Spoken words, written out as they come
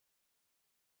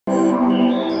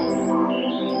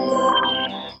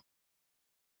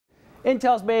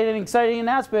Intel's made an exciting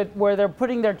announcement where they're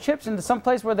putting their chips into some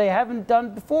place where they haven't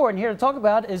done before. And here to talk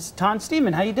about is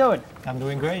Steenman. How you doing? I'm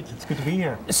doing great. It's good to be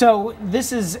here. So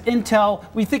this is Intel.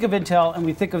 We think of Intel and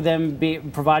we think of them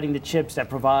providing the chips that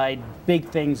provide big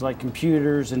things like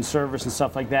computers and servers and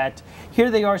stuff like that. Here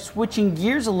they are switching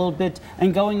gears a little bit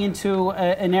and going into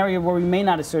an area where we may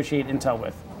not associate Intel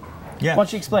with. Yeah. Why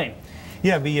don't you explain?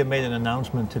 Yeah, we made an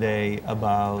announcement today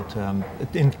about,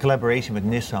 in collaboration with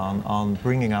Nissan, on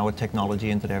bringing our technology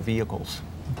into their vehicles.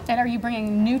 And are you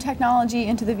bringing new technology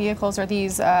into the vehicles? Are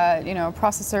these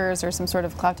processors or some sort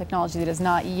of cloud technology that has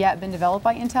not yet been developed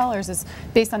by Intel, or is this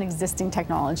based on existing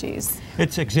technologies?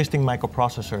 It's existing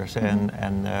microprocessors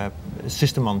and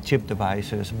system-on-chip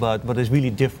devices, but what is really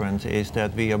different is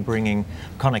that we are bringing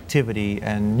connectivity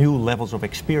and new levels of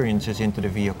experiences into the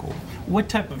vehicle. What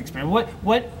type of experience?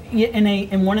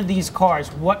 In one of these cars,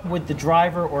 what would the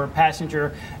driver or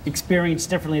passenger experience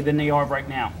differently than they are right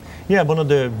now? Yeah, one of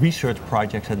the research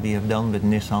projects that we have done with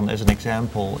Nissan, as an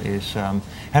example, is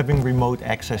having remote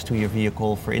access to your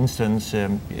vehicle. For instance,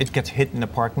 it gets hit in a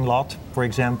parking lot, for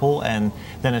example, and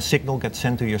then a signal gets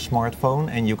sent to your smartphone,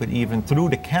 and you could even, through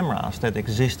the cameras that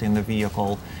exist in the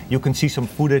vehicle, you can see some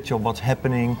footage of what's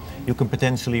happening. You can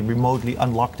potentially remotely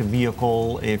unlock the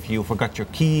vehicle if you forgot your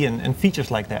key and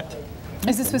features like that.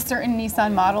 Is this with certain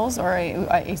Nissan models or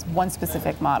one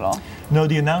specific model? No,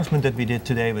 the announcement that we did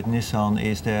today with Nissan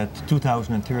is that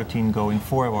 2013 going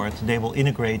forward, they will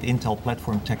integrate Intel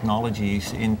platform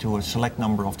technologies into a select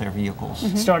number of their vehicles.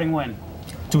 Mm-hmm. Starting when?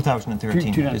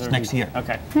 2013. It's next year.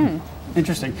 Okay.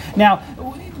 Interesting. Now,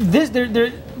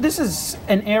 this is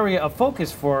an area of focus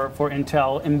for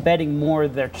Intel, embedding more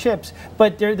of their chips,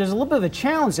 but there's a little bit of a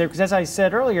challenge there, because as I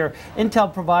said earlier,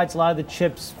 Intel provides a lot of the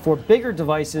chips for bigger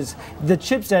devices. The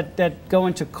chips that go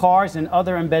into cars and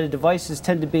other embedded devices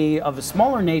tend to be of a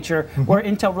smaller nature, where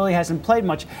Intel really hasn't played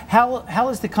much. How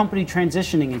is the company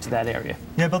transitioning into that area?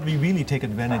 Yeah, what we really take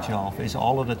advantage of is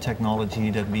all of the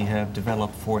technology that we have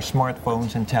developed for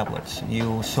smartphones and tablets.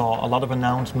 You saw a lot of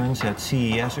announcements at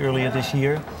CES earlier this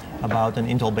year about an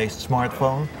Intel-based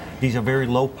smartphone. These are very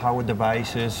low-power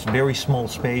devices, very small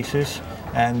spaces,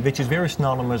 and which is very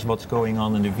synonymous with what's going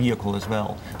on in the vehicle as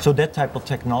well. So that type of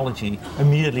technology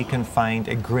immediately can find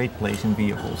a great place in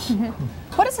vehicles.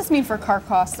 What does this mean for car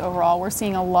costs overall? We're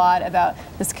seeing a lot about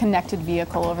this connected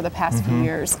vehicle over the past few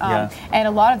years. And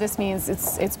a lot of this means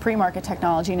it's pre-market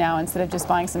technology now, instead of just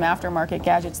buying some aftermarket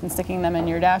gadgets and sticking them in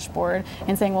your dashboard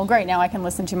and saying, well, great, now I can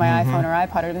listen to my iPhone or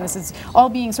iPod. And this is all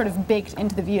being sort of baked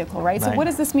into the vehicle, right? So what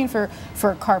does this mean for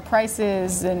car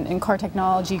prices and car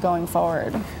technology going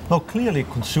forward? Well, clearly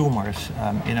consumers,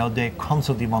 they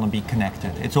constantly want to be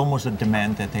connected. It's almost a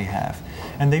demand that they have.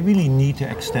 And they really need to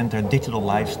extend their digital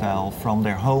lifestyle from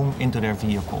their home into their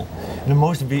vehicle. And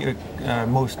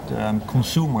most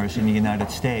consumers in the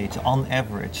United States, on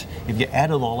average, if you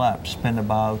add it all up, spend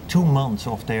about 2 months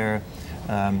of their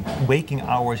waking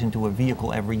hours into a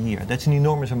vehicle every year. That's an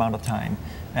enormous amount of time.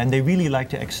 And they really like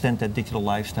to extend that digital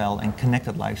lifestyle and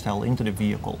connected lifestyle into the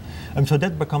vehicle. So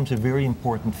that becomes a very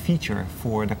important feature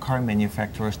for the car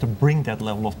manufacturers to bring that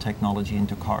level of technology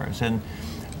into cars. And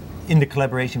in the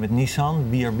collaboration with Nissan,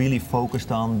 we are really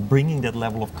focused on bringing that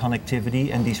level of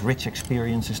connectivity and these rich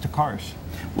experiences to cars.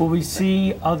 Will we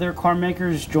see other car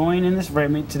makers join in this? I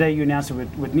mean, today you announced it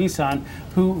with Nissan.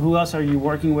 Who else are you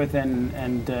working with and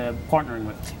partnering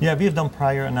with? Yeah, we have done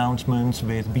prior announcements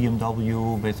with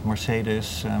BMW, with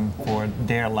Mercedes for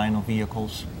their line of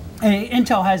vehicles.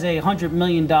 Intel has a $100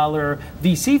 million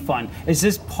VC fund. Is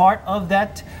this part of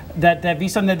that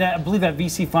VC fund? I believe that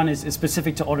VC fund is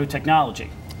specific to auto technology.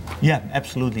 Yeah,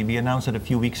 absolutely. We announced it a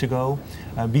few weeks ago.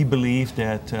 We believe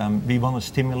that we want to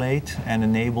stimulate and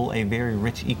enable a very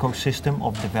rich ecosystem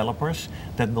of developers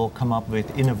that will come up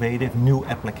with innovative new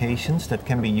applications that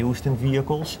can be used in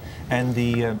vehicles. And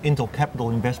the Intel Capital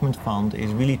Investment Fund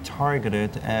is really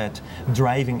targeted at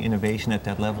driving innovation at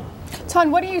that level.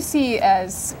 Ton, what do you see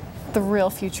as the real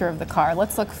future of the car?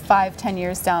 Let's look 5-10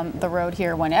 years down the road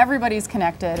here, when everybody's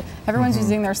connected, everyone's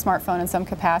using their smartphone in some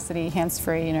capacity,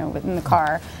 hands-free, within the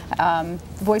car.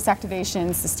 Voice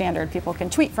activation's the standard. People can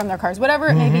tweet from their cars, whatever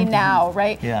it may be now,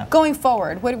 right? Yeah. Going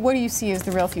forward, what do you see as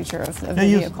the real future of the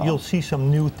vehicle? You'll see some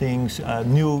new things,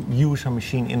 new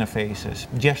user-machine interfaces,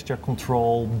 gesture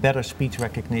control, better speech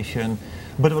recognition.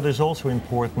 But what is also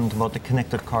important, what the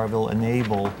connected car will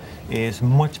enable, is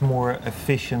much more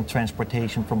efficient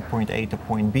transportation from point A to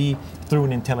point B through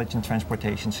an intelligent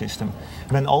transportation system.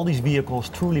 When all these vehicles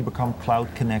truly become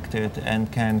cloud connected and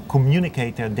can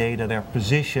communicate their data, their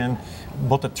position,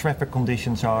 what the traffic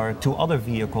conditions are to other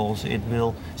vehicles, it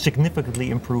will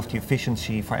significantly improve the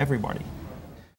efficiency for everybody.